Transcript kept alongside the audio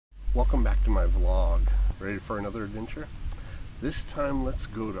Welcome back to my vlog. Ready for another adventure? This time let's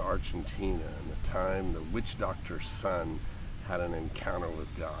go to Argentina and the time the witch doctor's son had an encounter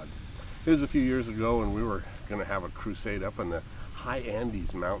with God. It was a few years ago and we were going to have a crusade up in the high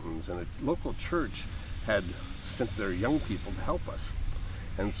Andes mountains, and a local church had sent their young people to help us.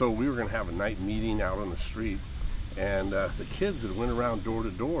 And so we were going to have a night meeting out on the street, and the kids had went around door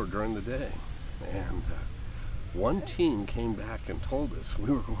to door during the day. And one team came back and told us we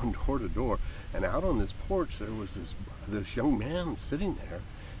were going door to door, and out on this porch there was this young man sitting there,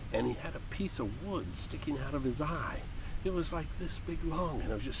 and he had a piece of wood sticking out of his eye. It was like this big long, and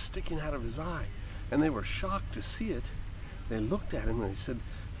it was just sticking out of his eye. And they were shocked to see it. They looked at him and they said,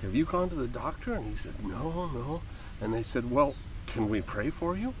 "Have you gone to the doctor?" And he said, No. And they said, "Well, can we pray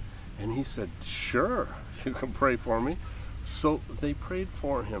for you?" And he said, "Sure, you can pray for me." So they prayed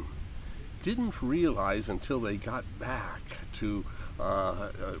for him. Didn't realize until they got back to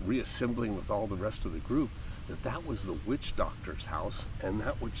reassembling with all the rest of the group that was the witch doctor's house, and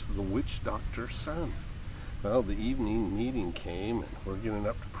that was the witch doctor's son. Well, the evening meeting came and we're getting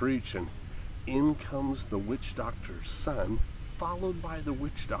up to preach, and in comes the witch doctor's son, followed by the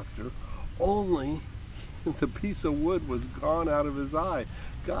witch doctor, only the piece of wood was gone out of his eye.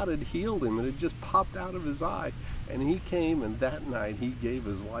 God had healed him, and it just popped out of his eye. And he came, and that night he gave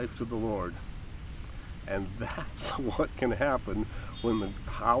his life to the Lord. And that's what can happen when the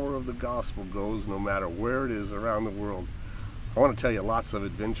power of the gospel goes no matter where it is around the world. I want to tell you lots of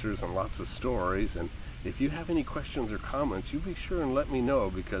adventures and lots of stories, and if you have any questions or comments, you be sure and let me know,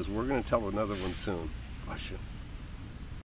 because we're going to tell another one soon. Bless you.